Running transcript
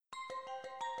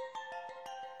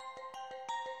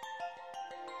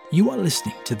You are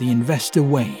listening to The Investor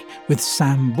Way with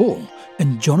Sam Ball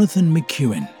and Jonathan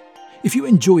McEwen. If you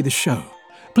enjoy the show,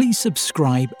 please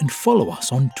subscribe and follow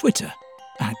us on Twitter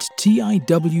at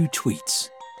TIWTweets.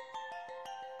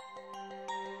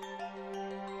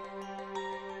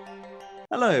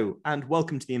 Hello, and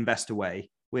welcome to The Investor Way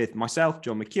with myself,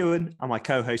 John McEwen, and my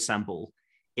co-host, Sam Ball.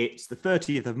 It's the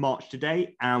 30th of March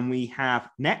today, and we have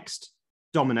next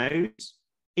Dominos,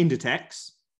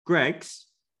 Inditex, Greggs,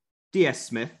 DS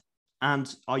Smith,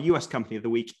 and our US company of the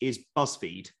week is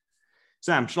BuzzFeed.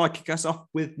 Sam, shall I kick us off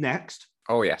with next?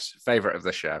 Oh, yes. Favourite of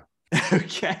the show.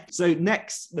 Okay. So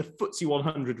next, the FTSE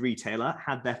 100 retailer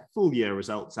had their full year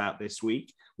results out this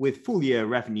week, with full year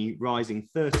revenue rising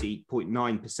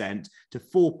 30.9% to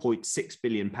 £4.6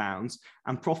 billion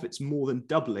and profits more than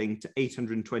doubling to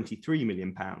 £823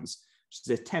 million, which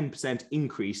is a 10%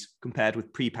 increase compared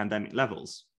with pre-pandemic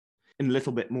levels. In a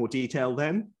little bit more detail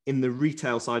then, in the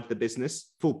retail side of the business,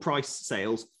 full price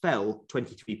sales fell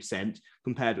 23%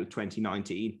 compared with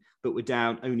 2019, but were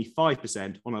down only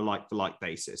 5% on a like-for-like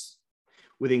basis.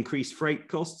 With increased freight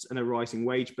costs and a rising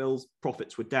wage bills,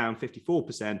 profits were down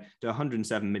 54% to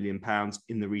 £107 million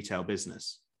in the retail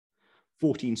business.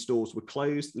 14 stores were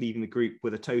closed, leaving the group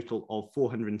with a total of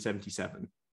 477.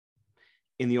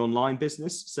 In the online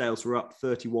business, sales were up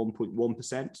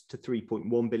 31.1% to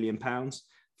 £3.1 billion,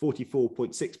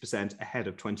 44.6% ahead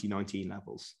of 2019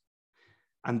 levels.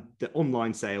 And the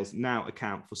online sales now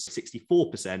account for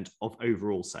 64% of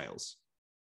overall sales.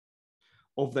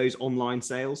 Of those online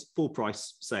sales, full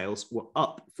price sales were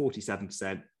up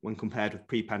 47% when compared with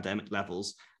pre-pandemic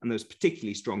levels, and there was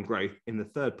particularly strong growth in the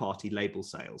third-party label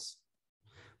sales.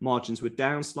 Margins were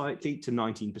down slightly to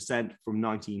 19% from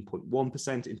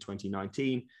 19.1% in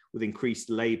 2019, with increased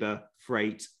labour,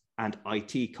 freight, and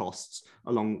IT costs,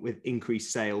 along with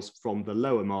increased sales from the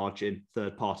lower margin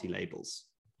third-party labels.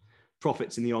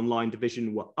 Profits in the online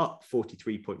division were up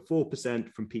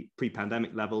 43.4% from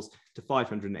pre-pandemic levels to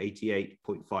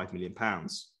 £588.5 million.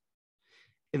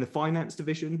 In the finance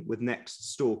division, with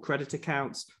Next store credit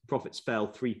accounts, profits fell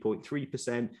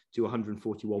 3.3% to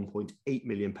 £141.8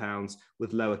 million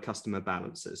with lower customer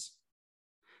balances.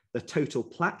 The total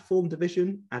platform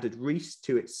division added Reese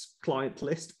to its client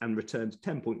list and returned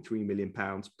 £10.3 million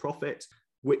profit,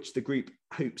 which the group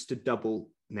hopes to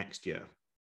double next year.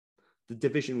 The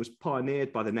division was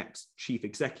pioneered by the Next chief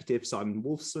executive, Simon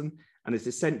Wolfson, and it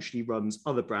essentially runs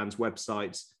other brands'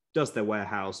 websites, does their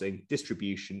warehousing,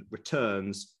 distribution,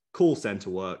 returns, call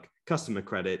centre work, customer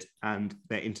credit, and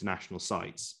their international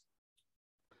sites.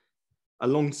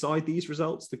 Alongside these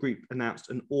results, the group announced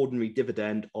an ordinary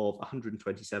dividend of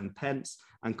 127 pence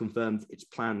and confirmed its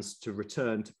plans to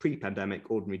return to pre-pandemic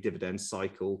ordinary dividend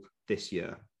cycle this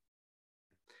year.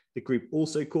 The group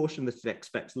also cautioned that it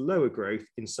expects lower growth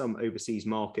in some overseas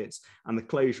markets and the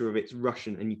closure of its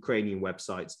Russian and Ukrainian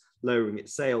websites, lowering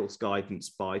its sales guidance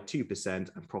by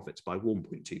 2% and profits by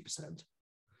 1.2%.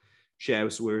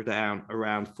 Shares were down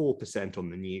around 4% on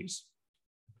the news.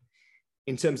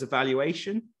 In terms of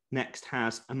valuation, Next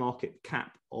has a market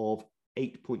cap of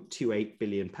 £8.28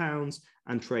 billion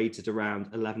and trades at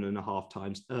around 11.5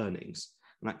 times earnings.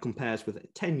 And that compares with a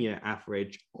 10-year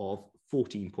average of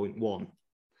 14.1.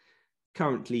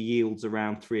 Currently yields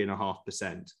around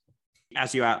 3.5%.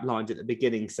 As you outlined at the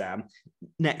beginning, Sam,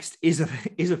 Next is a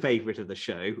favourite of the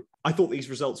show. I thought these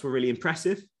results were really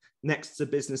impressive. Next is a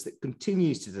business that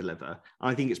continues to deliver.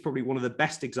 I think it's probably one of the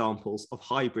best examples of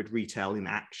hybrid retail in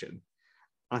action.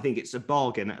 I think it's a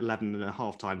bargain at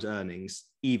 11.5 times earnings,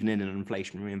 even in an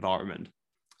inflationary environment.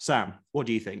 Sam, what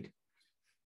do you think?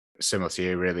 Similar to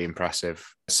you, really impressive.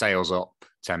 Sales up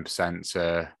 10%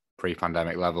 to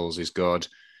pre-pandemic levels is good.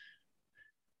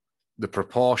 The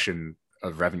proportion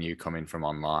of revenue coming from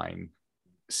online,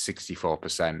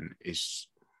 64%, is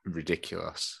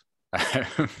ridiculous.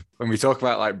 When we talk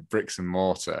about like bricks and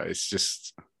mortar, it's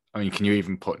just, I mean, can you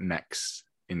even put Next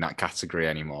in that category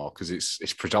anymore? Because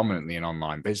it's predominantly an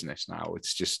online business now.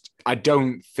 It's just, I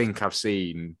don't think I've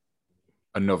seen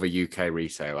another UK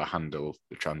retailer handle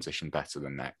the transition better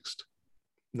than Next.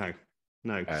 No.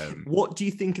 What do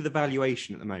you think of the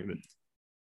valuation at the moment?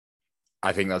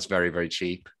 I think that's very, very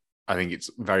cheap. I think it's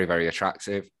very, very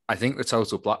attractive. I think the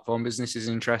total platform business is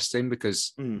interesting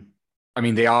because, I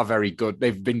mean, they are very good.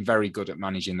 They've been very good at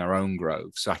managing their own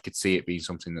growth. So I could see it being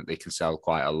something that they can sell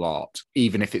quite a lot,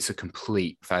 even if it's a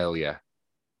complete failure.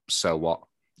 So what?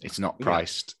 It's not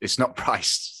priced. Yeah. It's not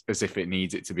priced as if it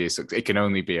needs it to be a success. It can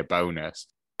only be a bonus.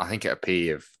 I think at a P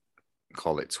of,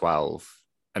 call it 12,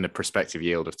 and a prospective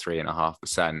yield of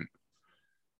 3.5%,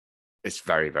 it's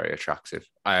very, very attractive.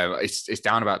 It's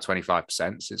down about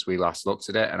 25% since we last looked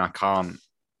at it, and I can't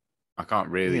I can't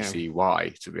really Yeah. see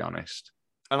why, to be honest.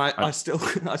 And I still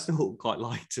quite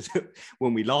liked it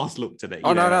when we last looked at it.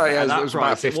 Oh, no, yeah, at it was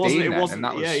about 15 it then, wasn't. and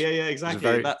that was Exactly.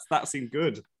 very, That seemed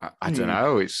good. I don't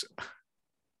know.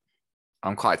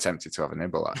 I'm quite tempted to have a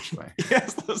nibble, actually.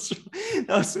 Yes, that's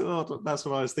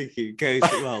what I was thinking. It goes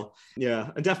well, yeah,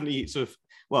 and definitely sort of,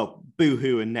 well,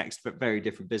 Boohoo and Next, but very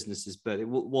different businesses. But it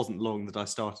wasn't long that I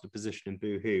started a position in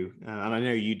Boohoo, and I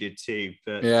know you did too.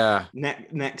 But Yeah,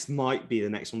 Next might be the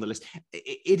next on the list.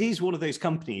 It is one of those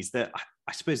companies that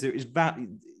I suppose there is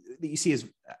value that you see as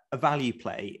a value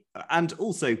play, and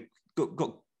also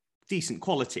got decent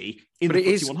quality in but the it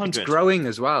FTSE is 100. it's growing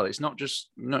as well. It's not just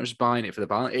buying it for the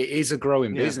balance. It is a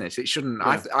growing business. It shouldn't.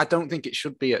 Yeah. I don't think it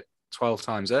should be at 12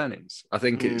 times earnings. I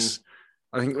think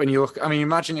when you look, I mean,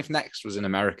 imagine if Next was in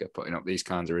America putting up these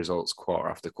kinds of results quarter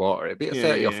after quarter, it'd be a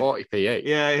 30 or 40 PE.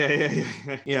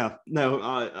 Yeah. No,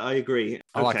 I agree.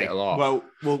 I like it a lot. Well,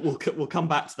 we'll come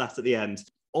back to that at the end.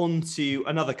 On to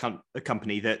another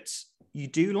company that you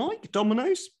do like,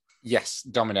 Domino's. Yes,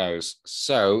 Domino's.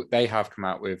 So they have come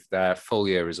out with their full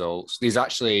year results.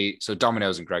 So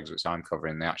Domino's and Greggs, which I'm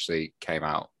covering, they actually came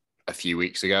out a few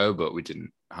weeks ago, but we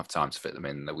didn't have time to fit them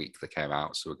in the week they came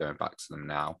out. So we're going back to them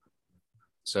now.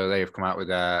 So they have come out with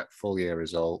their full year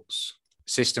results.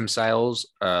 System sales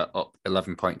are up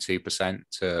 11.2%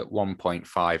 to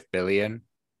 1.5 billion.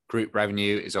 Group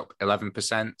revenue is up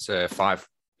 11% to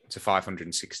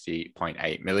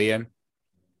 560.8 million.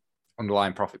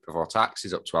 Underlying profit before tax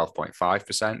is up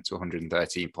 12.5% to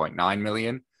 113.9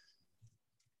 million.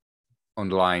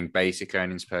 Underlying basic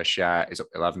earnings per share is up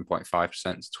 11.5%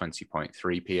 to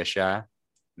 20.3p a share.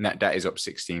 Net debt is up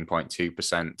 16.2%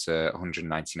 to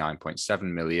 199.7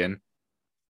 million.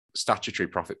 Statutory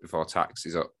profit before tax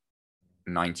is up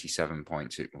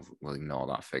 97.2. We'll ignore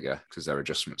that figure because their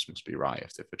adjustments must be right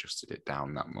if they've adjusted it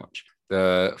down that much.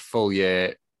 The full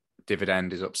year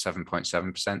dividend is up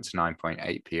 7.7% to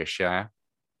 9.8p a share.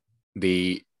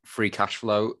 The free cash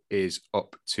flow is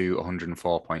up to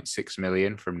 104.6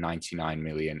 million from 99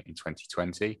 million in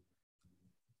 2020.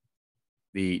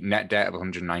 The net debt of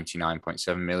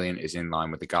 199.7 million is in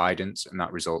line with the guidance, and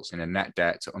that results in a net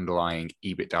debt to underlying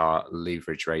EBITDA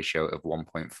leverage ratio of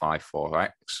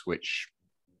 1.54x, which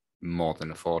more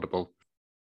than affordable.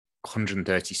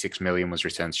 136 million was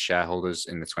returned to shareholders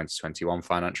in the 2021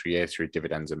 financial year through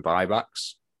dividends and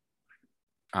buybacks.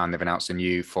 And they've announced a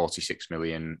new 46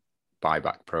 million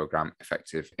buyback program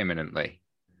effective imminently.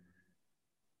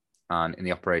 And in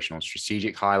the operational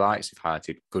strategic highlights, they've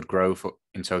highlighted good growth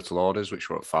in total orders, which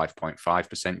were up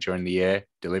 5.5% during the year.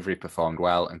 Delivery performed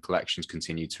well and collections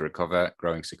continued to recover,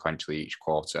 growing sequentially each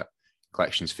quarter.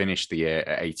 Collections finished the year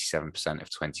at 87% of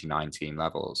 2019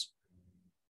 levels.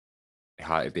 They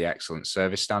highlighted the excellent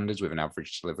service standards with an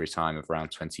average delivery time of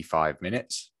around 25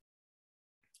 minutes.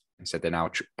 And said they're now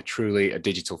truly a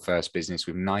digital first business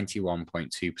with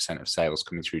 91.2% of sales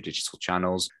coming through digital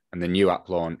channels. And the new app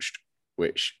launched,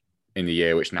 which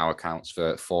now accounts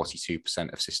for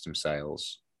 42% of system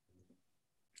sales.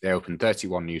 They opened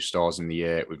 31 new stores in the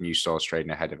year, with new stores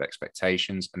trading ahead of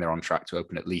expectations, and they're on track to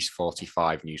open at least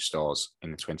 45 new stores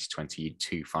in the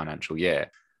 2022 financial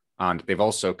year. And they've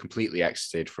also completely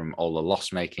exited from all the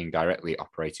loss-making, directly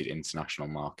operated international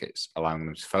markets, allowing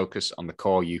them to focus on the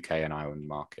core UK and Ireland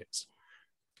markets.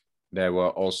 There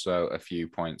were also a few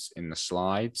points in the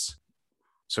slides.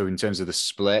 So in terms of the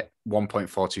split,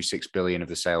 1.426 billion of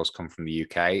the sales come from the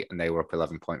UK, and they were up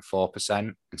 11.4%,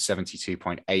 and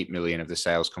 72.8 million of the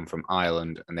sales come from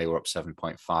Ireland, and they were up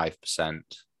 7.5%.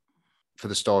 For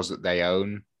the stores that they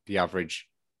own, the average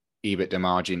EBITDA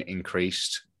margin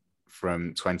increased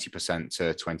from 20%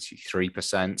 to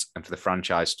 23%, and for the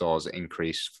franchise stores, it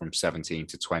increased from 17%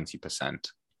 to 20%.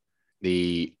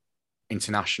 The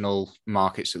international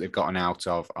markets that they've gotten out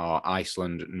of are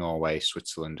Iceland, Norway,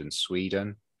 Switzerland, and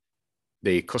Sweden.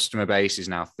 The customer base is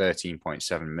now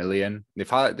 13.7 million. They've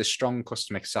highlighted the strong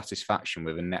customer satisfaction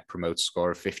with a net promoter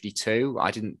score of 52.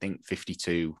 I didn't think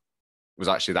 52 was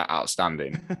actually that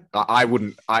outstanding. I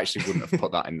actually wouldn't have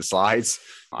put that in the slides.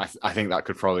 I think that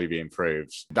could probably be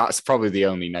improved. That's probably the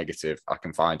only negative I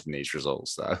can find in these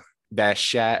results, though. Their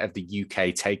share of the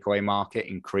UK takeaway market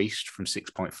increased from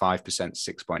 6.5%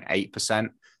 to 6.8%,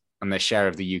 and their share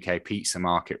of the UK pizza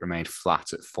market remained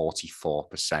flat at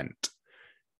 44%,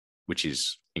 which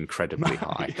is incredibly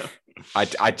high. Yeah.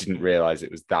 I didn't realize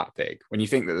it was that big. When you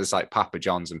think that there's like Papa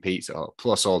John's and Pizza Hut,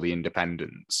 plus all the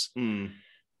independents,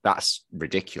 that's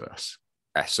ridiculous.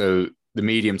 So the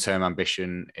medium-term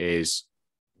ambition is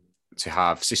to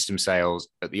have system sales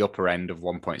at the upper end of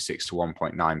 1.6 to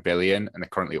 1.9 billion, and they're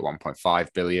currently at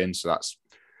 1.5 billion. So that's,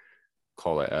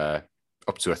 call it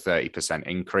up to a 30%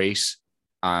 increase.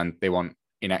 and they want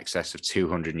in excess of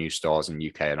 200 new stores in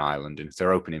UK and Ireland. And if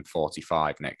they're opening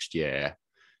 45 next year,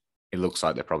 it looks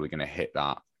like they're probably going to hit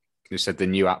that. They said the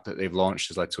new app that they've launched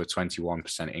has led to a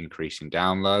 21% increase in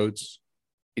downloads.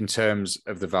 In terms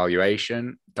of the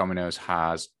valuation, Domino's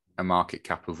has a market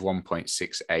cap of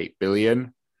 1.68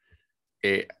 billion.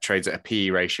 It trades at a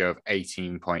PE ratio of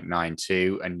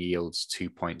 18.92 and yields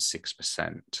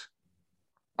 2.6%.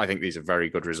 I think these are very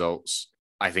good results.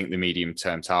 I think the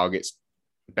medium-term targets,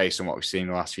 based on what we've seen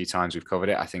the last few times we've covered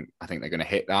it, I think they're going to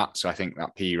hit that. So I think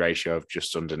that PE ratio of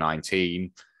just under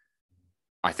 19,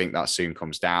 I think that soon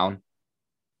comes down.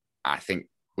 I think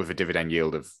with a dividend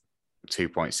yield of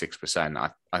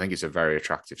 2.6%, I think it's a very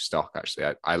attractive stock,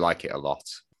 actually. I like it a lot.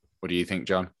 What do you think,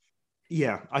 John?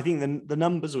 Yeah, I think the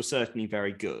numbers were certainly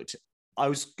very good. I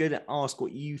was going to ask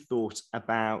what you thought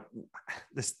about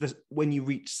this when you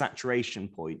reach saturation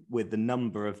point with the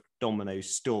number of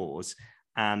Domino's stores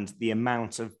and the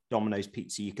amount of Domino's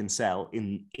pizza you can sell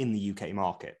in the UK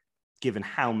market, given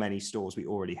how many stores we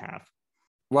already have.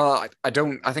 Well, I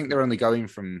think they're only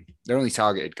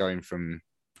targeted going from,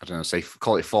 I don't know, say,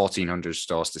 call it 1,400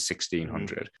 stores to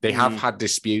 1,600. They have had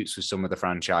disputes with some of the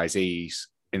franchisees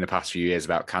in the past few years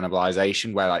about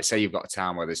cannibalization, where, like, say you've got a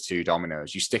town where there's 2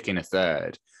 Domino's, you stick in a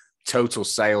third, total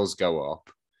sales go up,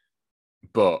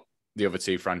 but the other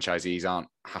 2 franchisees aren't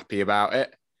happy about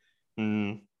it.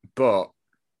 But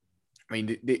I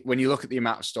mean, when you look at the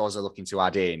amount of stores they're looking to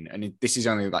add in, and this is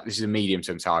a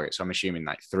medium-term target, so I'm assuming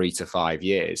like 3 to 5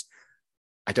 years,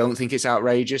 I don't think it's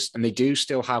outrageous. And they do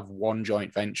still have one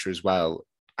joint venture as well.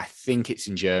 I think it's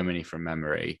in Germany from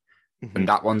memory. And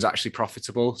that one's actually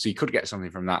profitable. So you could get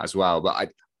something from that as well. But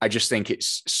I just think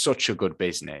it's such a good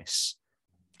business.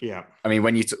 Yeah. I mean,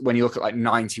 when you look at like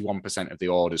 91% of the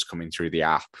orders coming through the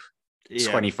app,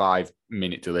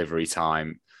 25-minute delivery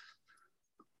time,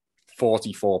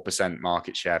 44%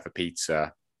 market share for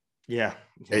pizza. Yeah.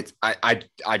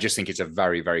 I just think it's a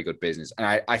very, very good business.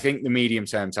 And I think the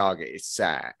medium-term target is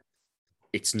set.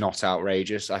 It's not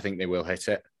outrageous. I think they will hit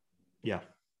it. Yeah.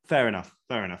 Fair enough.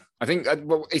 I think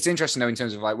it's interesting though, in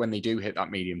terms of like when they do hit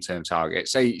that medium-term target,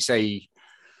 say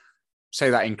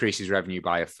that increases revenue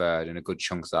by a third and a good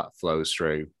chunk of that flows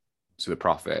through to the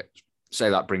profit. Say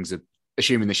that brings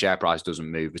assuming the share price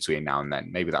doesn't move between now and then,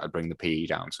 maybe that would bring the PE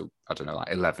down to, I don't know,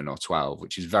 like 11 or 12,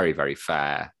 which is very, very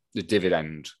fair. The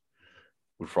dividend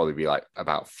would probably be like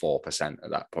about 4% at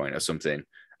that point or something.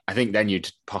 I think then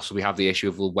you'd possibly have the issue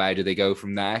of, well, where do they go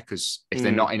from there? Because if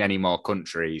they're not in any more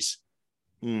countries,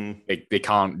 they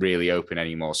can't really open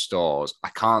any more stores. I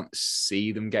can't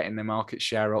see them getting their market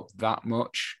share up that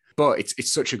much, but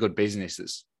it's such a good business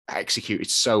that's executed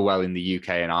so well in the UK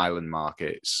and Ireland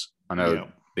markets. I know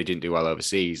they didn't do well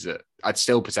overseas. That I'd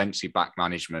still potentially back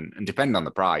management, and depending on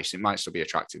the price, it might still be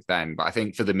attractive then. But I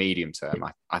think for the medium term,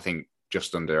 I think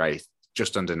just under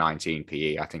 19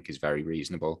 PE, I think is very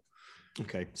reasonable.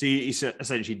 Okay, so you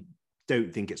essentially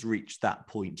don't think it's reached that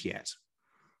point yet.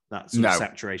 That's no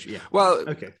saturation. Yeah. Well,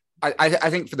 okay. I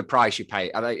think for the price you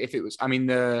pay, if it was, I mean,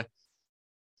 the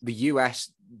US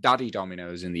Daddy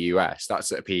Domino's in the US,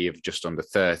 that's at a PE of just under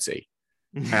 30.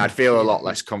 And I'd feel a lot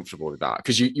less comfortable with that,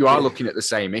 because you are looking at the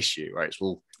same issue, right? It's,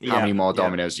 well, how many more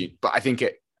Domino's do you, but I think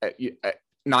at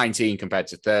 19 compared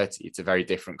to 30, it's a very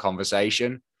different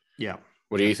conversation. Yeah.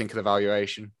 What do you think of the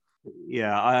valuation?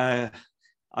 Yeah,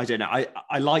 I don't know.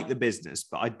 I like the business,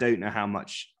 but I don't know how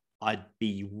much I'd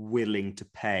be willing to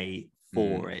pay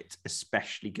for it,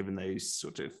 especially given those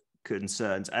sort of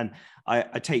concerns. And I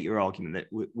take your argument that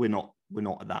we're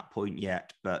not at that point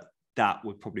yet, but that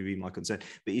would probably be my concern.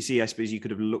 But you see, I suppose you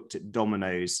could have looked at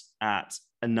Domino's at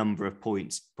a number of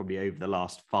points probably over the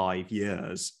last 5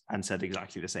 years and said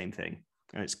exactly the same thing,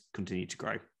 and it's continued to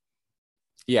grow.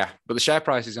 Yeah, but the share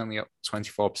price is only up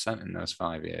 24% in those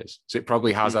 5 years. So it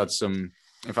probably has had some.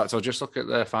 In fact, I'll just look at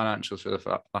the financials for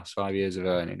the last 5 years of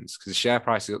earnings, because the share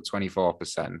price is up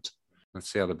 24%.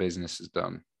 Let's see how the business has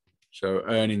done. So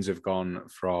earnings have gone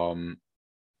from,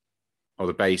 or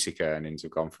the basic earnings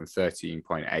have gone from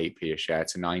 13.8p a share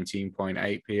to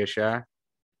 19.8p a share.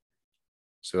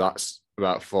 So that's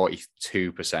about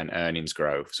 42% earnings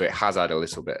growth. So it has had a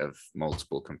little bit of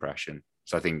multiple compression.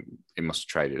 So I think it must have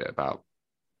traded at about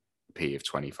P of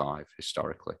 25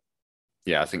 historically.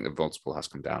 Yeah, I think the multiple has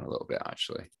come down a little bit,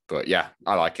 actually. But yeah,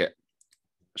 I like it.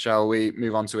 Shall we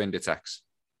move on to Inditex?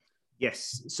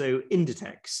 Yes. So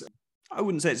Inditex, I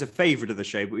wouldn't say it's a favourite of the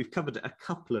show, but we've covered it a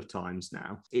couple of times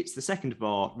now. It's the second of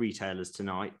our retailers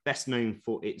tonight, best known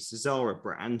for its Zara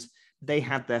brand, they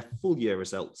had their full year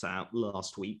results out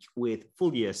last week with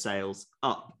full year sales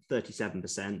up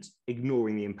 37%,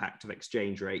 ignoring the impact of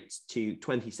exchange rates to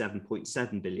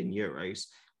 27.7 billion euros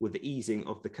with the easing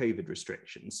of the COVID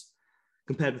restrictions.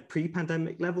 Compared with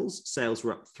pre-pandemic levels, sales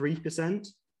were up 3%,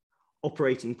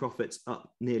 operating profits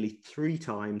up nearly 3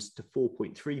 times to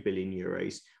 4.3 billion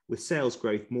euros, with sales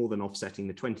growth more than offsetting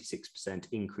the 26%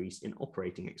 increase in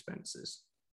operating expenses.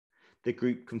 The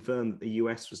group confirmed that the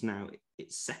US was now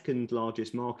its second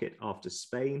largest market after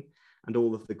Spain, and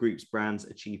all of the group's brands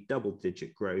achieved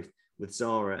double-digit growth, with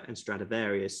Zara and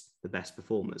Stradivarius the best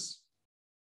performers.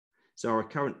 Zara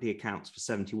currently accounts for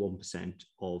 71%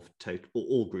 of total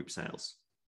all group sales.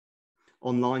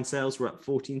 Online sales were up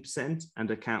 14% and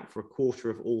account for a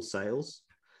quarter of all sales.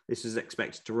 This is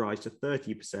expected to rise to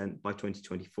 30% by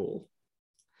 2024.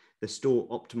 The store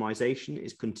optimization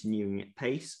is continuing at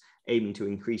pace, aiming to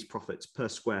increase profits per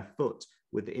square foot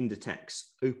with the Inditex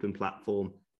open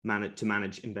platform to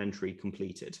manage inventory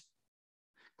completed.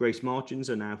 Gross margins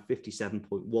are now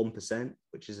 57.1%,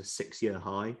 which is a 6-year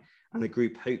high, and the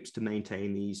group hopes to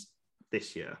maintain these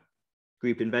this year.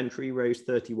 Group inventory rose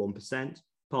 31%,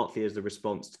 partly as a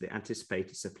response to the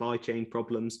anticipated supply chain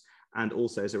problems and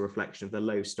also as a reflection of the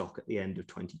low stock at the end of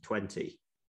 2020.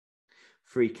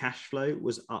 Free cash flow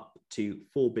was up to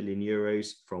 4 billion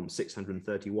euros from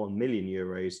 631 million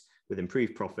euros, with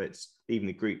improved profits, leaving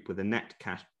the group with a net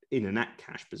cash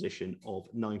position of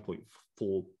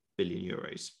 9.4 billion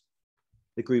euros.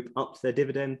 The group upped their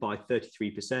dividend by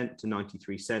 33% to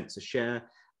 93 cents a share,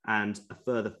 and a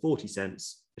further 40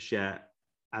 cents a share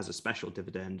as a special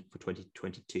dividend for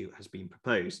 2022 has been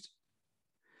proposed.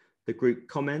 The group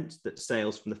comments that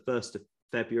sales from the 1st of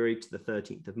February to the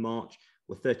 13th of March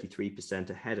were 33%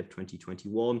 ahead of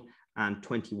 2021 and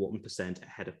 21%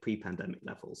 ahead of pre-pandemic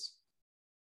levels.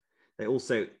 They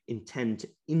also intend to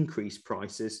increase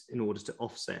prices in order to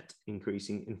offset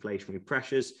increasing inflationary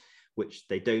pressures, which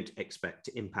they don't expect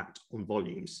to impact on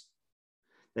volumes.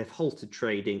 They've halted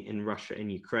trading in Russia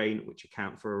and Ukraine, which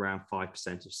account for around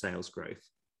 5% of sales growth.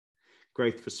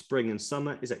 Growth for spring and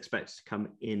summer is expected to come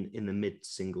in the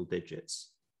mid-single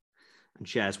digits. And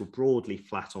shares were broadly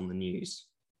flat on the news.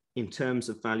 In terms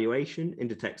of valuation,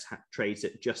 Inditex trades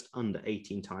at just under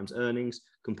 18 times earnings,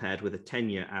 compared with a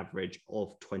 10-year average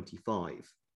of 25.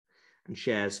 And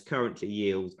shares currently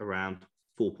yield around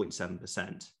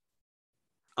 4.7%.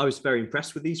 I was very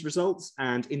impressed with these results,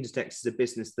 and Inditex is a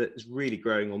business that is really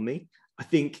growing on me. I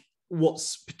think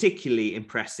what's particularly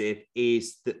impressive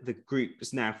is that the group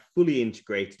has now fully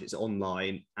integrated its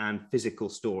online and physical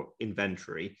store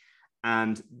inventory,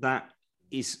 and that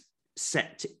is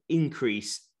set to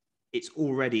increase its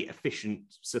already efficient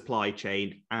supply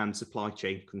chain and supply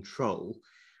chain control.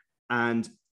 And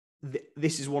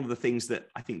this is one of the things that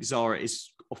I think Zara is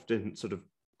often sort of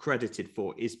credited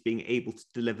for, is being able to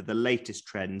deliver the latest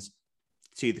trends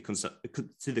to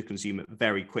the consumer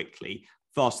very quickly,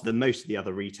 faster than most of the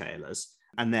other retailers,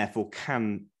 and therefore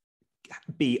can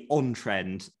be on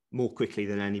trend more quickly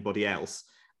than anybody else.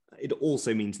 It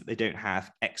also means that they don't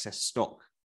have excess stock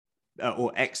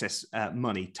or excess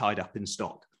money tied up in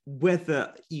stock.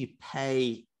 Whether you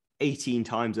pay 18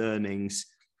 times earnings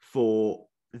for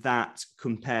that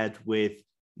compared with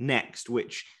Next,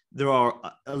 which there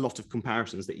are a lot of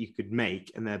comparisons that you could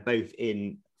make, and they're both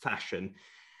in fashion.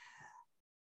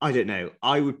 I don't know.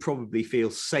 I would probably feel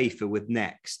safer with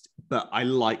Next, but I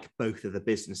like both of the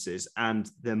businesses, and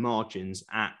their margins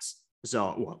at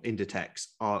Inditex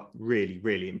are really,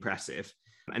 really impressive.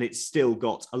 And it's still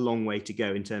got a long way to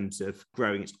go in terms of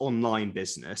growing its online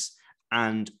business,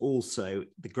 and also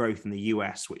the growth in the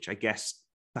US, which I guess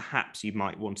perhaps you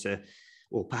might want to,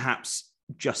 or perhaps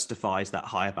justifies that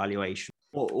higher valuation.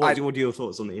 What are your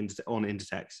thoughts on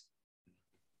Inditex?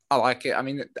 I like it. I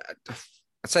mean,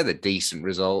 I'd say they're decent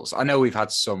results. I know we've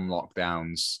had some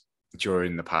lockdowns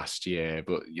during the past year,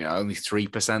 but only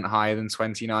 3% higher than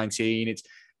 2019.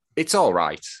 It's all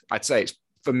right. I'd say it's,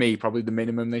 for me, probably the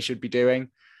minimum they should be doing.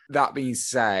 That being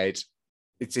said,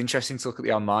 it's interesting to look at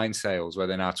the online sales, where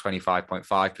they're now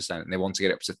 25.5%, and they want to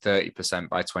get up to 30%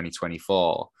 by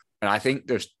 2024. And I think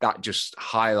that just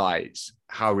highlights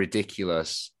how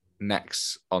ridiculous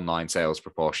Next online sales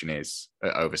proportion is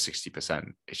at over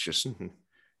 60%. It's just,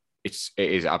 it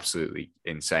is absolutely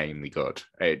insanely good.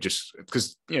 It just,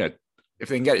 because, if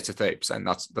they can get it to 30%,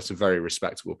 that's a very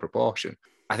respectable proportion.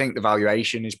 I think the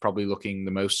valuation is probably looking the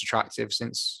most attractive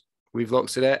since we've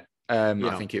looked at it.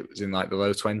 I think it was in like the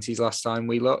low 20s last time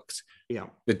we looked. Yeah.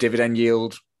 The dividend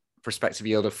yield, prospective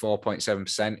yield of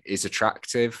 4.7% is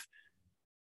attractive.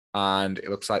 And it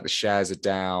looks like the shares are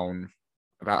down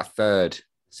about a third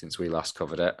since we last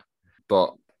covered it.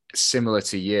 But similar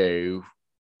to you,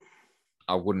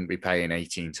 I wouldn't be paying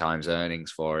 18 times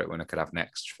earnings for it when I could have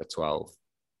Next for 12.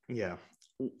 Yeah.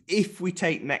 If we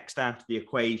take Next out of the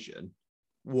equation,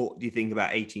 what do you think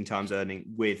about 18 times earning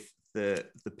with the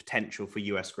potential for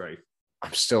US growth?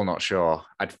 I'm still not sure.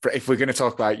 If we're going to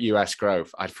talk about US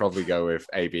growth, I'd probably go with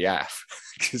ABF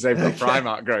because they've got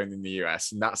Primark growing in the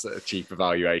US, and that's at a cheaper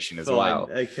valuation as well.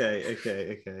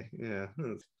 Okay. Yeah,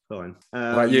 that's fine.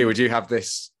 What about you? Would you have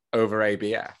this over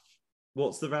ABF?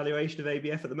 What's the valuation of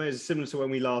ABF at the moment? It's similar to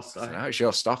when we last... It's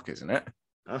your stock, isn't it?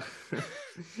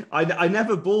 I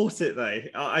never bought it,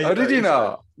 though. Did you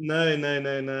not?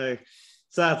 No.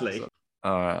 Sadly.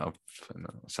 All right,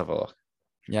 let's have a look.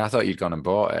 Yeah, I thought you'd gone and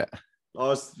bought it.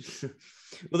 Well,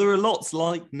 there are lots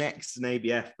like Next and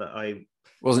ABF that I...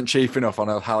 Wasn't cheap enough on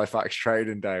a Halifax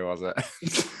trading day, was it?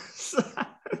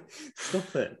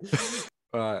 Stop it.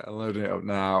 Right, I'm loading it up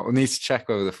now. We need to check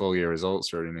whether the full year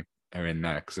results are in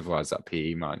there, because otherwise that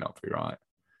PE might not be right.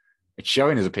 It's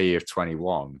showing as a PE of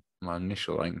 21. My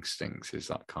initial instinct is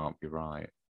that can't be right.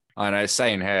 I know it's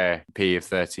saying here PE of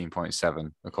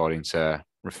 13.7 according to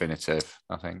Refinitiv,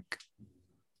 I think.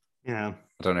 Yeah.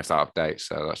 I don't know if that updates,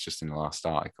 so that's just in the last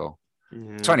article.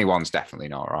 Yeah. 21's definitely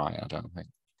not right, I don't think.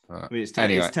 But I mean,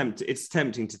 it's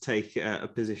tempting to take a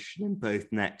position in both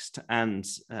Next and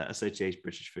Associated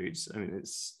British Foods. I mean,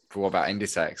 it's... But what about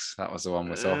Inditex? That was the one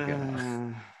we're talking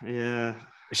about. Yeah.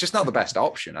 It's just not the best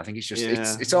option. I think it's just,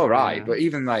 it's all right. But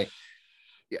even like,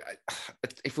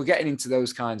 if we're getting into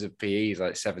those kinds of PEs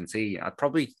like 17, I'd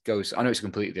probably go. I know it's a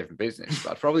completely different business,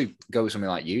 but I'd probably go with something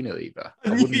like Unilever.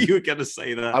 I knew you were going to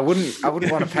say that. I wouldn't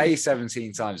want to pay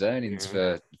 17 times earnings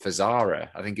for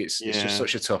Zara. I think it's just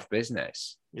such a tough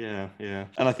business. Yeah.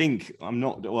 And I think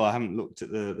I haven't looked at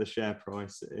the share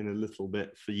price in a little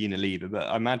bit for Unilever, but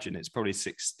I imagine it's probably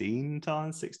 17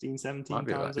 times.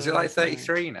 Is it like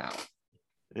 33 now?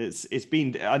 It's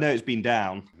been, I know it's been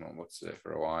down. Well, what's it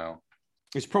for a while?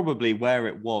 It's probably where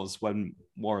it was when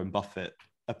Warren Buffett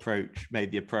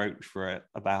made the approach for it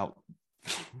about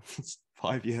 6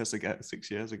 years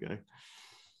ago.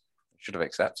 Should have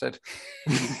accepted.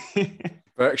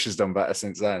 Berkshire's done better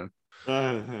since then.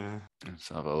 Let's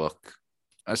have a look.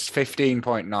 That's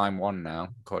 15.91 now,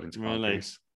 according to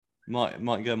Marcus.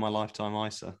 Might go my lifetime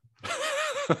ISA.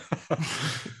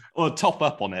 Or top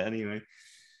up on it anyway.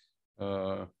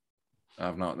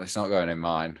 I've not. It's not going in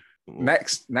mine.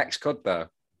 Next could though.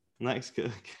 Next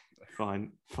could.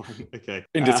 Fine. Okay.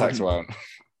 Inditex won't.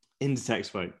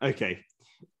 Inditex won't. Okay.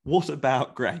 What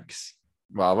about Greggs?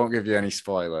 Well, I won't give you any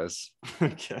spoilers.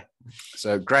 Okay.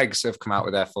 So Greggs have come out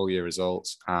with their full year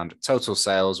results and total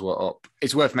sales were up.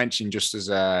 It's worth mentioning just as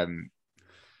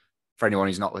for anyone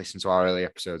who's not listened to our early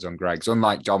episodes on Greggs,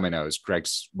 unlike Dominos,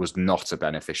 Greggs was not a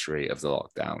beneficiary of the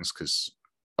lockdowns because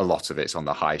a lot of it's on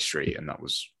the high street and that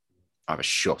was either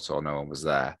shut or no one was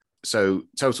there. So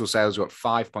total sales were up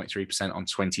 5.3% on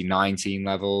 2019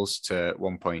 levels to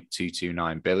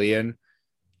 1.229 billion.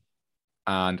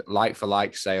 And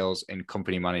like-for-like sales in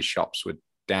company-managed shops were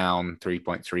down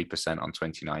 3.3% on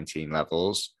 2019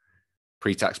 levels.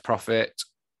 Pre-tax profit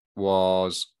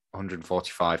was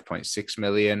 145.6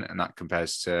 million, and that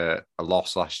compares to a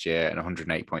loss last year and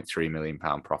 108.3 million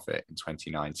pound profit in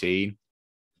 2019.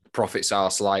 Profits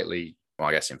are slightly,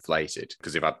 inflated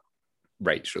because they've had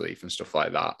rates relief and stuff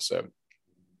like that. So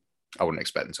I wouldn't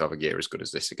expect them to have a year as good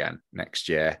as this again next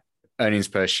year. Earnings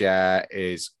per share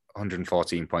is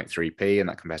 114.3p, and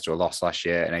that compares to a loss last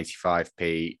year and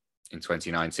 85p in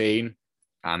 2019.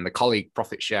 And the colleague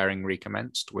profit sharing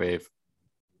recommenced which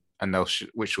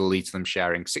will lead to them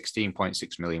sharing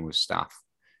 16.6 million with staff.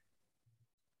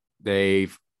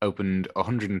 They've opened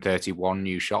 131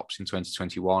 new shops in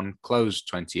 2021, closed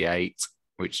 28,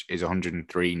 which is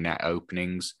 103 net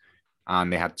openings.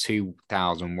 And they had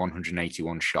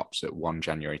 2,181 shops at 1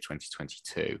 January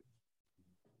 2022.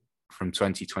 From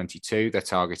 2022, they're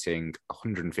targeting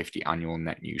 150 annual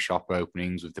net new shop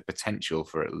openings with the potential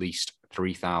for at least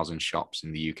 3,000 shops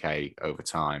in the UK over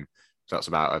time. So that's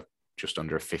about just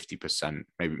under a 50%,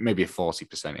 maybe a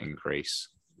 40% increase.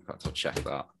 I've got to check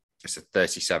that. It's a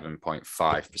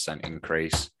 37.5%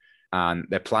 increase. And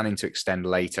they're planning to extend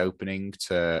late opening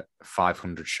to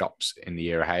 500 shops in the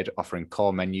year ahead, offering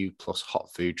core menu plus hot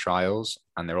food trials.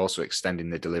 And they're also extending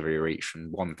the delivery reach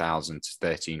from 1,000 to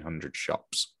 1,300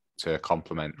 shops to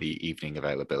complement the evening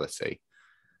availability.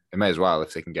 They may as well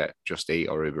if they can get Just Eat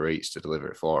or Uber Eats to deliver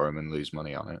it for them and lose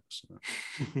money on it. So.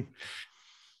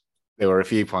 There were a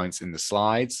few points in the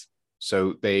slides.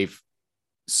 So they've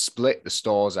split the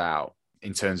stores out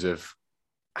in terms of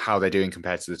how they're doing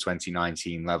compared to the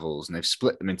 2019 levels. And they've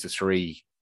split them into three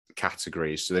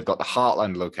categories. So they've got the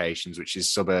heartland locations, which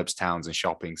is suburbs, towns, and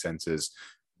shopping centres.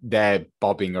 They're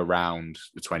bobbing around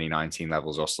the 2019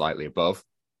 levels or slightly above.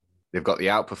 They've got the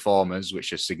outperformers,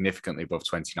 which are significantly above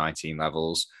 2019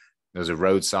 levels. Those are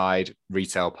roadside,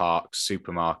 retail parks,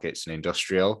 supermarkets, and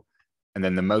industrial. And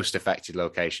then the most affected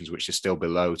locations, which are still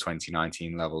below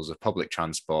 2019 levels, of public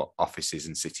transport, offices,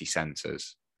 and city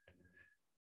centres.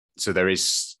 So there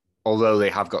is, although they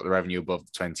have got the revenue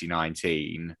above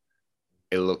 2019,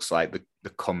 it looks like the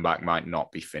comeback might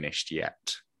not be finished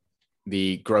yet.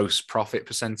 The gross profit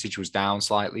percentage was down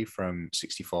slightly from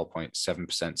 64.7%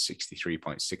 to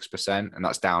 63.6%, and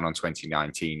that's down on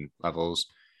 2019 levels.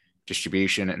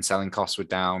 Distribution and selling costs were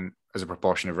down as a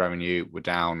proportion of revenue, were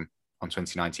down on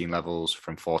 2019 levels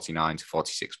from 49 to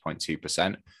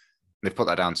 46.2%. They've put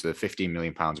that down to the £15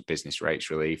 million of business rates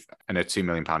relief and a £2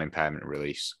 million impairment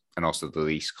release, and also the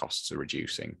lease costs are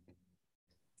reducing.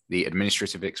 The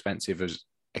administrative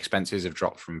expenses have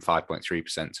dropped from 5.3%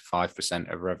 to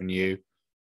 5% of revenue.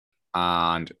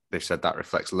 And they've said that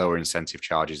reflects lower incentive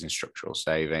charges and structural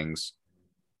savings.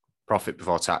 Profit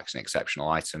before tax and exceptional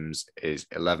items is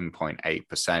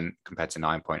 11.8% compared to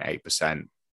 9.8%,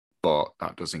 but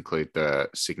that does include the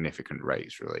significant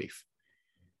rates relief.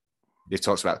 They've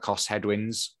talked about cost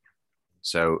headwinds.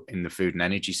 So in the food and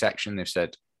energy section, they've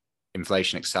said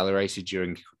inflation accelerated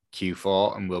during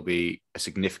Q4 and will be a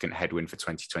significant headwind for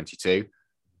 2022.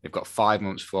 They've got 5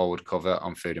 months forward cover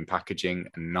on food and packaging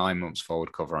and 9 months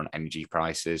forward cover on energy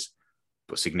prices,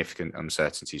 but significant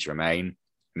uncertainties remain.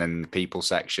 And then the people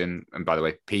section, and by the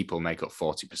way, people make up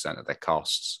 40% of their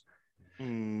costs.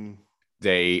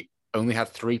 They only had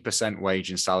 3%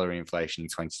 wage and salary inflation in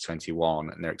 2021,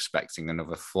 and they're expecting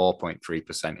another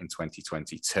 4.3% in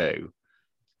 2022.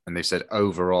 And they've said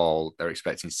overall, they're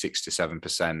expecting 6 to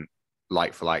 7%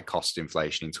 like-for-like cost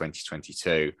inflation in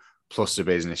 2022, plus the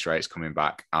business rates coming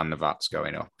back and the VAT's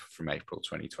going up from April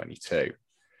 2022.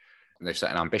 And they've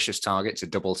set an ambitious target to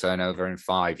double turnover in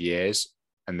 5 years.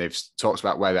 And they've talked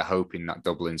about where they're hoping that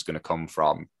doubling's going to come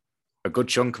from. A good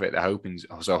chunk of it, they're hoping,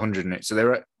 so 100, so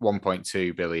they're at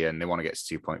 1.2 billion, they want to get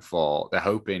to 2.4. They're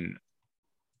hoping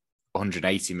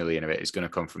 180 million of it is going to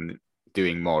come from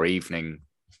doing more evening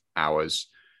hours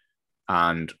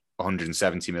and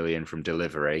 170 million from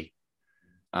delivery.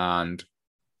 And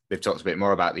they've talked a bit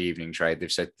more about the evening trade.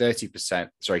 They've said 35%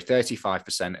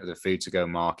 of the food to go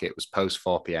market was post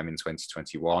 4 p.m. in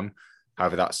 2021.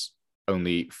 However, that's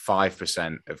only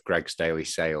 5% of Greggs daily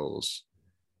sales.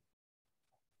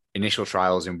 Initial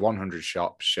trials in 100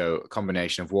 shops show a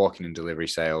combination of walk-in and delivery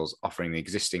sales offering the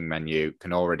existing menu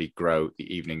can already grow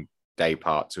the evening day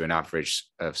part to an average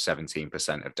of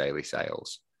 17% of daily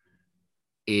sales.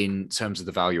 In terms of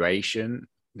the valuation,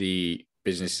 the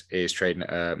business is trading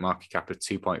at a market cap of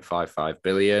 2.55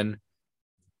 billion.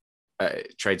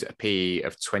 It trades at a PE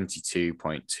of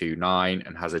 22.29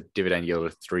 and has a dividend yield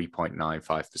of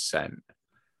 3.95%.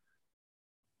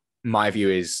 My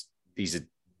view is these are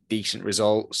decent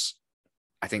results.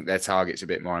 I think their target's a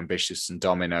bit more ambitious than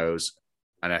Domino's,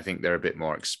 and I think they're a bit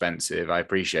more expensive. I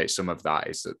appreciate some of that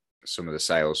is that some of the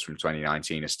sales from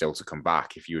 2019 are still to come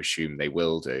back, if you assume they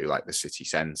will do, like the city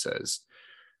centres.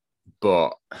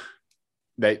 But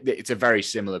it's a very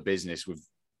similar business with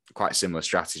quite similar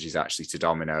strategies actually to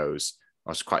Domino's,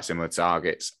 or quite similar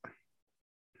targets.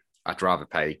 I'd rather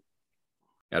pay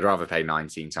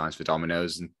 19 times for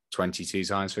Domino's than 22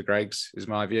 times for Greggs, is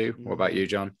my view. What about you,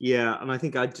 John? Yeah, and I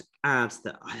think I'd add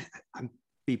that I'd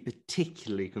be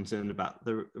particularly concerned about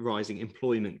the rising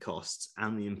employment costs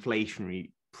and the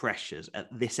inflationary pressures at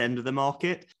this end of the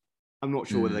market. I'm not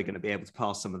sure whether they're going to be able to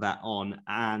pass some of that on,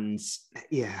 and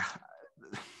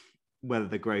whether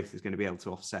the growth is going to be able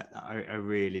to offset that. I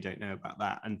really don't know about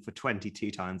that. And for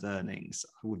 22 times earnings,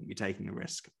 I wouldn't be taking a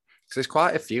risk. Because there's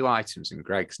quite a few items in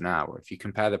Greggs now. If you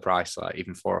compare the price, like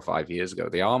even 4 or 5 years ago,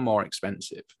 they are more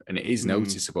expensive, and it is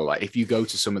noticeable. Like if you go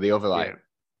to some of the other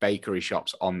bakery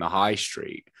shops on the high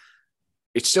street,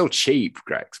 it's still cheap,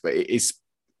 Greggs, but it is,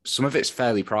 some of it's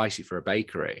fairly pricey for a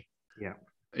bakery.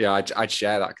 Yeah, I'd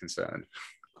share that concern.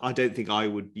 I don't think I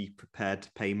would be prepared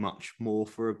to pay much more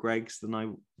for a Greggs than I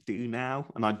do now,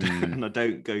 and I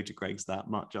don't go to Greggs that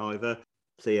much either.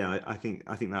 So yeah, I think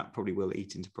that probably will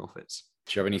eat into profits.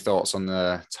 Do you have any thoughts on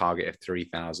the target of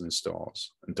 3,000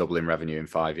 stores and doubling revenue in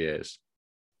 5 years?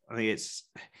 I think it's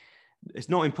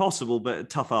not impossible, but a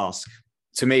tough ask.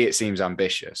 To me, it seems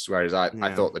ambitious, whereas I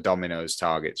thought the Domino's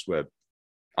targets were,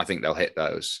 I think they'll hit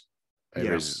those.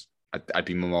 I'd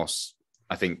be more,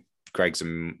 I think Greggs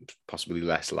are possibly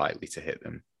less likely to hit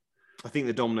them. I think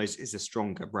the Domino's is a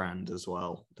stronger brand as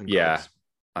well than Greggs. Greggs.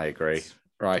 I agree.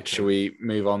 Right, okay. Shall we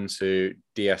move on to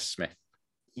DS Smith?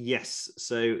 Yes,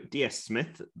 so DS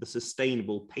Smith, the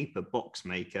sustainable paper box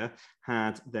maker,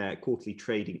 had their quarterly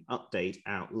trading update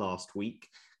out last week,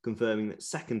 confirming that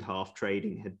second half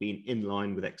trading had been in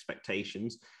line with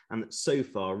expectations and that so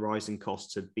far rising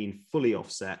costs had been fully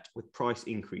offset with price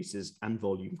increases and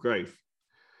volume growth.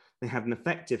 They have an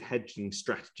effective hedging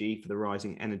strategy for the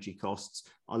rising energy costs,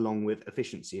 along with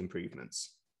efficiency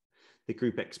improvements. The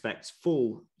group expects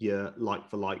full year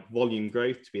like-for-like volume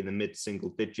growth to be in the mid-single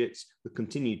digits with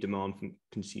continued demand from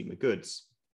consumer goods.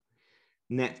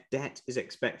 Net debt is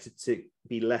expected to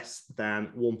be less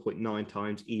than 1.9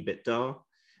 times EBITDA.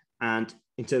 And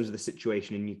in terms of the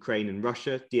situation in Ukraine and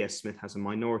Russia, DS Smith has a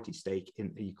minority stake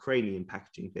in a Ukrainian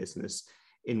packaging business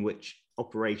in which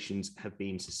operations have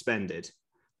been suspended.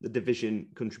 The division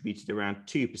contributed around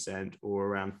 2% or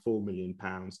around £4 million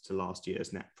to last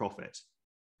year's net profit.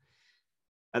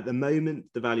 At the moment,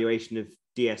 the valuation of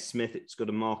DS Smith, it's got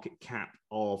a market cap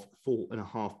of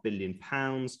 £4.5 billion,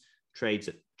 trades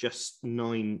at just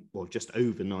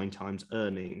over 9 times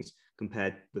earnings,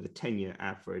 compared with a 10-year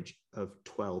average of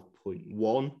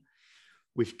 12.1.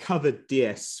 We've covered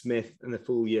DS Smith and the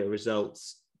full year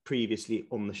results previously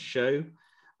on the show.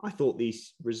 I thought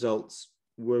these results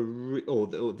were,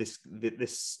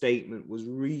 this statement was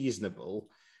reasonable.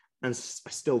 And I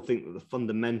still think that the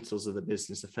fundamentals of the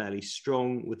business are fairly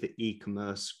strong with the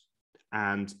e-commerce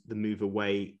and the move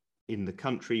away in the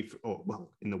country,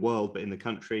 in the world, but in the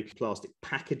country, plastic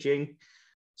packaging.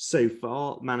 So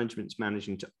far, management's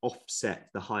managing to offset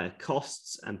the higher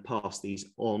costs and pass these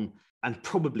on, and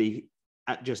probably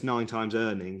at just 9 times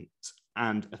earnings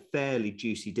and a fairly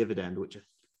juicy dividend, which I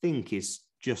think is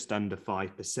just under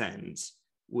 5%,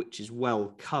 which is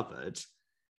well covered.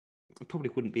 It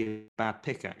probably wouldn't be a bad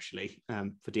pick, actually,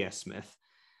 for DS Smith.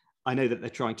 I know that they're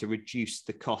trying to reduce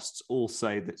the costs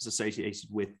also that's associated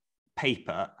with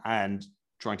paper and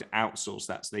trying to outsource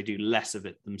that so they do less of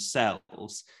it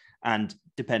themselves. And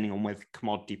depending on whether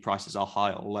commodity prices are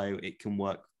high or low, it can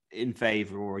work in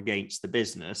favour or against the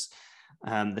business.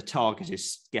 The target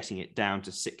is getting it down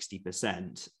to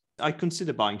 60%. I'd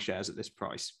consider buying shares at this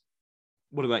price.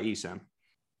 What about you, Sam?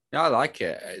 Yeah, I like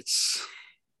it.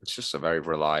 It's just a very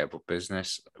reliable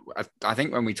business. I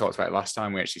think when we talked about it last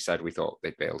time, we actually said we thought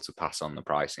they'd be able to pass on the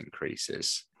price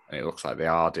increases, and it looks like they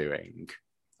are doing.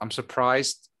 I'm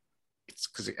surprised. It's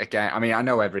because, again, I mean, I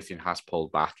know everything has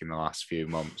pulled back in the last few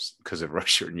months because of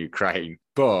Russia and Ukraine,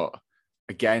 but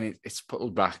again, it's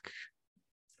pulled back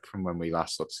from when we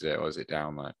last looked at it. Was it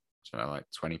down like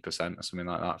 20% or something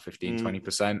like that,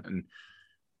 15-20%? And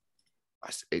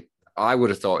I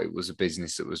would have thought it was a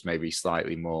business that was maybe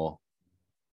slightly more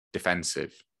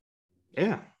defensive.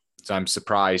 Yeah. So I'm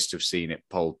surprised to have seen it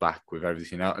pulled back with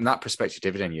everything else. And that prospective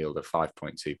dividend yield of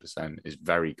 5.2% is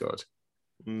very good.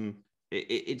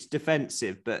 It's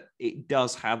defensive, but it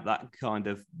does have that kind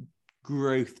of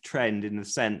growth trend in the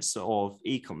sense of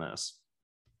e-commerce.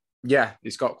 Yeah,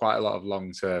 it's got quite a lot of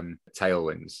long-term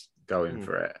tailwinds going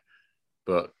for it.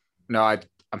 But no,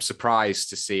 I'm surprised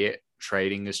to see it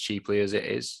trading as cheaply as it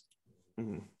is.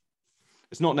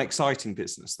 It's not an exciting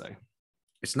business, though.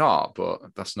 It's not,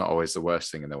 but that's not always the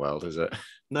worst thing in the world, is it?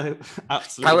 No,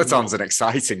 absolutely. Peloton's an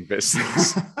exciting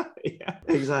business. Yeah,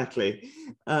 exactly.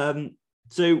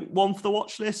 So one for the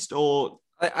watch list, or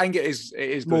I think it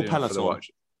is more good Peloton for the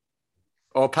watch.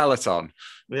 Or Peloton.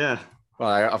 Yeah.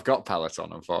 Well, I've got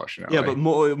Peloton, unfortunately. Yeah, but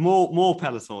more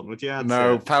Peloton. Would you add?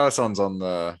 No, Peloton's on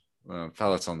the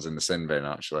Peloton's in the sin bin,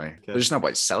 actually. Okay. There's just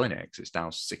nobody's selling it because it's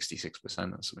down 66%.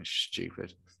 That's something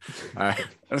stupid.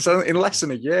 And so in less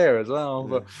than a year as well.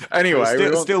 But anyway,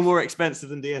 it's still more expensive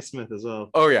than DS Smith as well.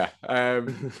 Oh yeah.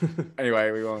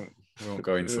 Anyway, we won't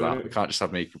go into that. We can't just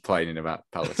have me complaining about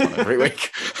Peloton every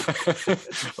week.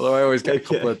 Although I always get a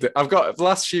couple of. I've got the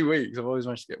last few weeks. I've always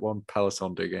managed to get one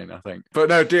Peloton dig in, I think. But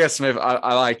no, DS Smith,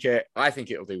 I like it. I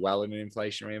think it'll do well in an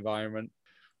inflationary environment.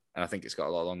 And I think it's got a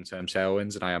lot of long-term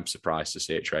tailwinds, and I am surprised to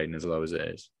see it trading as low as it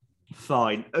is.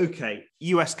 Fine. Okay.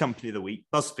 US company of the week,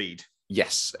 BuzzFeed.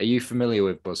 Yes. Are you familiar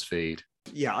with BuzzFeed?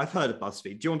 Yeah, I've heard of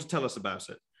BuzzFeed. Do you want to tell us about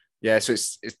it? Yeah, so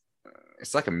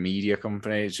it's like a media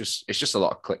company. It's just a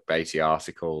lot of clickbaity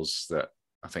articles that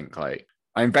I think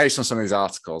based on some of these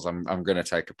articles, I'm going to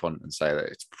take a punt and say that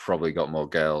it's probably got more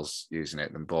girls using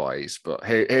it than boys. But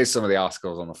here's some of the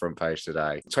articles on the front page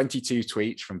today. 22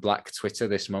 tweets from Black Twitter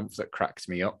this month that cracked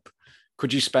me up.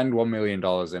 Could you spend $1 million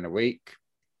in a week?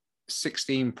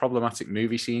 16 problematic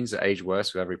movie scenes that age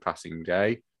worse with every passing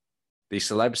day. The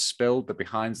celebs spilled the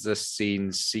behind the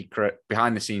scenes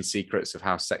secrets of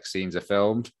how sex scenes are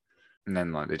filmed. And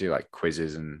then they do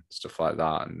quizzes and stuff like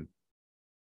that. And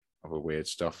other weird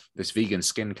stuff. This vegan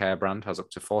skincare brand has up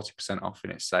to 40% off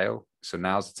in its sale. So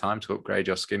now's the time to upgrade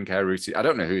your skincare routine. I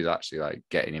don't know who's actually like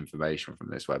getting information from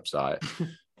this website,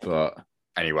 but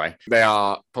anyway, they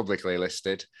are publicly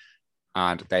listed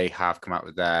and they have come out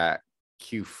with their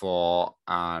Q4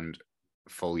 and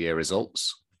full year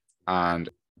results. And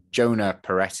Jonah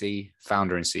Peretti,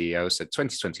 founder and CEO, said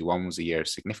 2021 was a year of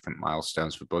significant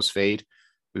milestones for BuzzFeed.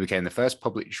 We became the first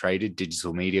publicly traded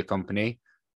digital media company,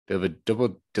 delivered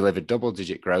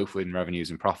double-digit growth in revenues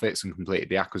and profits, and completed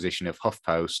the acquisition of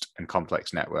HuffPost and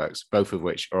Complex Networks, both of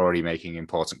which are already making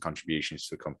important contributions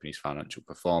to the company's financial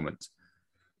performance.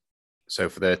 So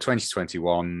for the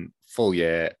 2021 full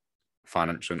year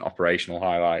financial and operational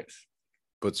highlights,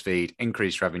 BuzzFeed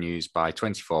increased revenues by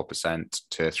 24%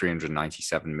 to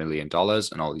 $397 million,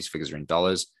 and all these figures are in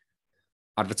dollars.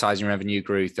 Advertising revenue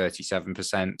grew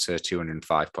 37% to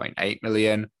 $205.8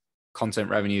 million. Content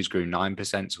revenues grew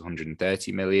 9% to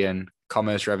 $130 million.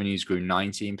 Commerce revenues grew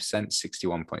 19% to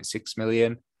 $61.6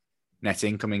 million. Net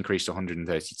income increased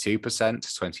 132% to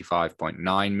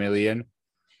 $25.9 million.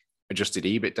 Adjusted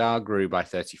EBITDA grew by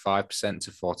 35%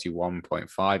 to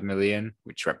 $41.5 million,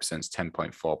 which represents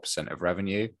 10.4% of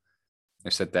revenue. They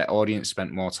said their audience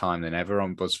spent more time than ever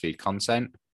on BuzzFeed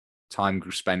content. Time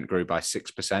spent grew by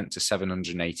 6% to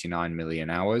 789 million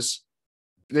hours.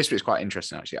 This bit's quite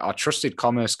interesting, actually. Our trusted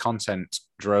commerce content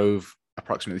drove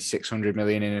approximately 600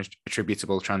 million in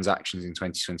attributable transactions in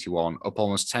 2021, up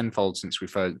almost tenfold since we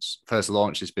first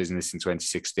launched this business in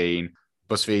 2016.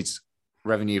 BuzzFeed's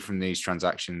revenue from these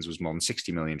transactions was more than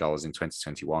 $60 million in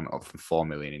 2021, up from $4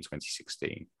 million in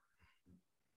 2016.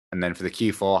 And then for the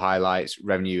Q4 highlights,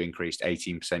 revenue increased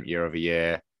 18% year over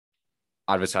year.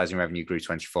 Advertising revenue grew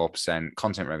 24%,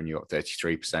 content revenue up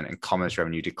 33%, and commerce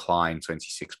revenue declined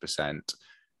 26%.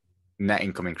 Net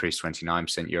income increased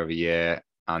 29% year over year,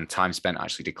 and time spent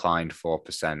actually declined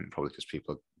 4%, probably because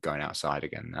people are going outside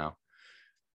again now.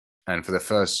 And for the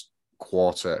first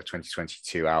quarter of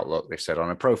 2022 outlook, they've said on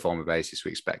a pro forma basis,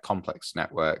 we expect Complex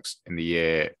Networks in the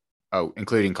year,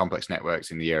 including Complex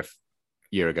Networks in the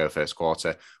year ago first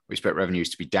quarter, we expect revenues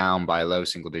to be down by a low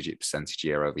single-digit percentage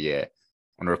year over year.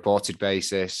 On a reported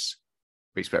basis,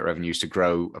 we expect revenues to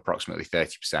grow approximately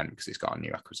 30% because it's got a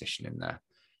new acquisition in there.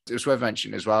 It was worth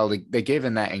mentioning as well, they gave a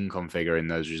net income figure in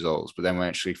those results, but then we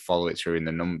actually follow it through in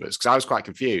the numbers because I was quite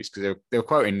confused because they were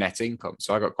quoting net income.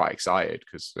 So I got quite excited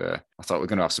because I thought we're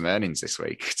going to have some earnings this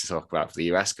week to talk about for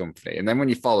the US company. And then when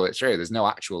you follow it through, there's no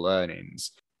actual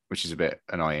earnings, which is a bit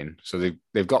annoying. So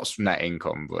they've got some net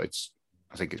income, but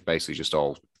I think it's basically just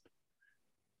all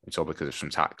because of some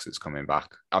tax that's coming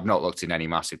back. I've not looked in any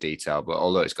massive detail, but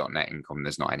although it's got net income,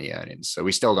 there's not any earnings. So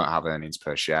we still don't have earnings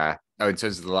per share. Oh, in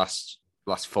terms of the last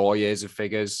 4 years of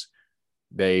figures,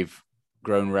 they've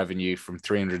grown revenue from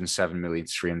 307 million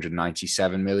to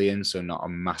 397 million. So not a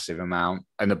massive amount.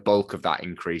 And the bulk of that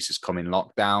increase has come in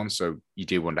lockdown. So you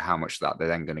do wonder how much of that they're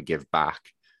then going to give back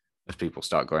as people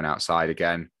start going outside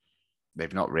again.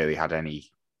 They've not really had any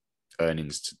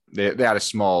earnings. They had a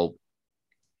small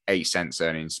 8 cents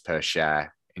earnings per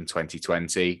share in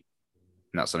 2020.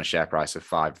 And that's on a share price of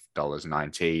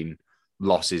 $5.19.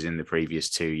 Losses in the previous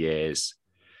 2 years.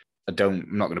 I'm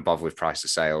not going to bother with price to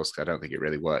sales because I don't think it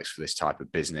really works for this type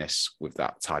of business with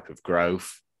that type of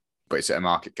growth. But it's at a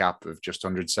market cap of just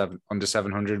under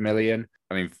 700 million.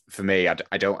 I mean, for me,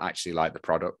 I don't actually like the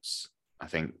products. I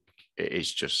think it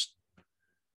is just,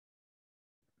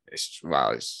 it's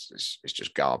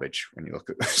just garbage when you look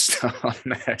at the stuff on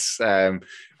this. I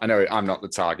know I'm not the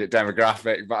target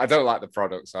demographic, but I don't like the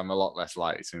products. I'm a lot less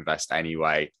likely to invest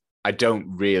anyway. I don't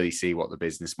really see what the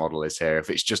business model is here. If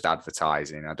it's just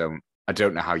advertising, I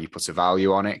don't know how you put a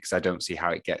value on it because I don't see how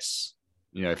it gets,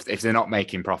 if they're not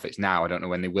making profits now, I don't know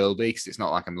when they will be because it's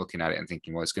not like I'm looking at it and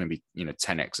thinking, well, it's going to be,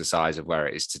 10x the size of where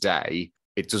it is today.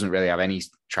 It doesn't really have any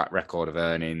track record of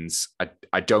earnings.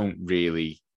 I don't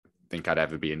really think I'd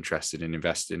ever be interested in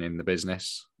investing in the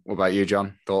business. What about you,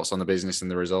 John? Thoughts on the business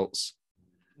and the results?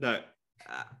 No,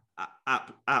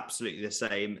 absolutely the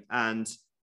same. And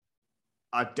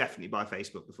I'd definitely buy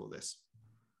Facebook before this.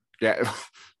 Yeah.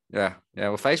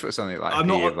 Well, Facebook's only like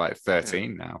of like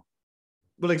 13 now.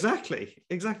 Well, exactly.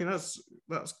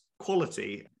 That's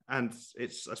quality, and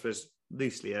it's, I suppose,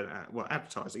 loosely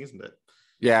advertising, isn't it?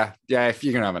 Yeah. If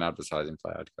you're gonna have an advertising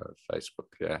play, I'd go with Facebook.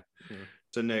 Yeah.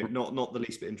 So no, not the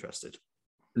least bit interested.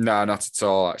 No, not at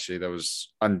all. Actually,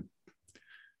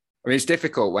 I mean, it's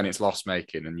difficult when it's loss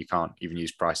making and you can't even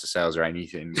use price of sales or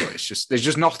anything. But there's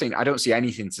just nothing. I don't see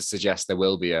anything to suggest there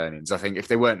will be earnings. I think if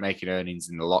they weren't making earnings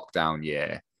in the lockdown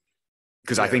year,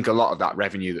 Because I think a lot of that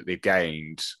revenue that they've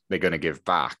gained, they're going to give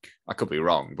back. I could be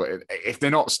wrong, but if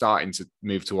they're not starting to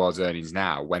move towards earnings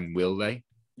now, when will they?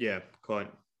 Yeah,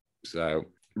 quite. So,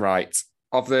 right.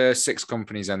 Of the 6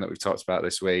 companies then that we've talked about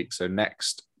this week, so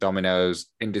Next, Dominos,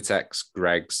 Inditex,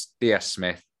 Greggs, DS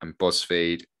Smith, and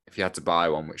BuzzFeed. If you had to buy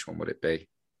one, which one would it be?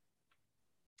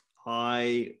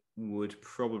 I would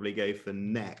probably go for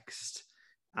Next,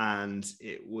 and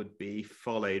it would be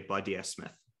followed by DS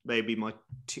Smith. They'd be my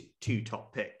two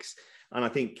top picks. And I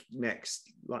think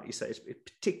Next, like you say, is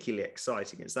particularly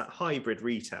exciting. It's that hybrid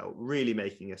retail, really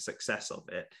making a success of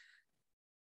it.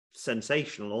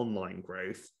 Sensational online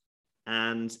growth.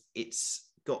 And it's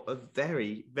got a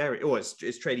very,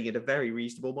 it's trading at a very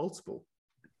reasonable multiple.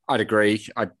 I'd agree.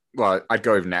 I'd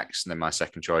go with Next, and then my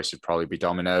second choice would probably be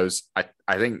Domino's. I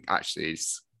think actually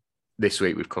this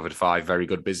week we've covered 5 very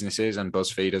good businesses and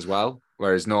BuzzFeed as well.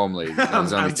 Whereas normally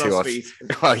there's only 2 or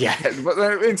well, yeah. But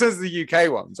in terms of the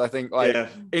UK ones, I think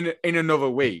in another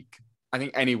week, I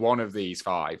think any one of these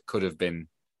 5 could have been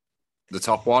the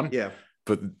top one. Yeah.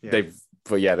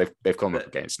 They've come up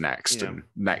against Next, and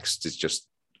Next is just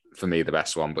for me the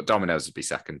best one. But Domino's would be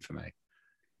second for me.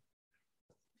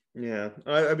 Yeah,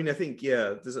 I mean, I think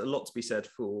there's a lot to be said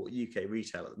for UK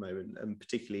retail at the moment, and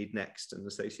particularly Next and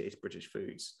Associated British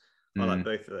Foods. I like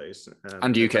both of those.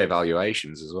 And UK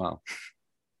valuations as well.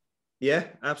 Yeah,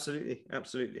 absolutely.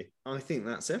 I think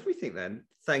that's everything then.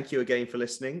 Thank you again for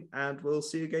listening, and we'll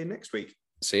see you again next week.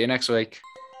 See you next week.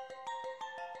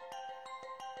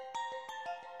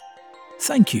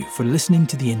 Thank you for listening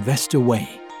to The Investor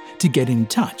Way. To get in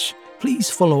touch, please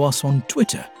follow us on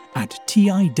Twitter at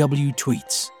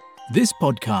TIWTweets. This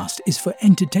podcast is for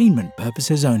entertainment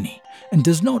purposes only and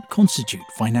does not constitute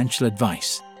financial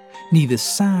advice. Neither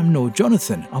Sam nor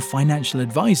Jonathan are financial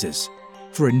advisors.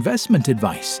 For investment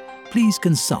advice, please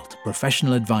consult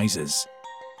professional advisors.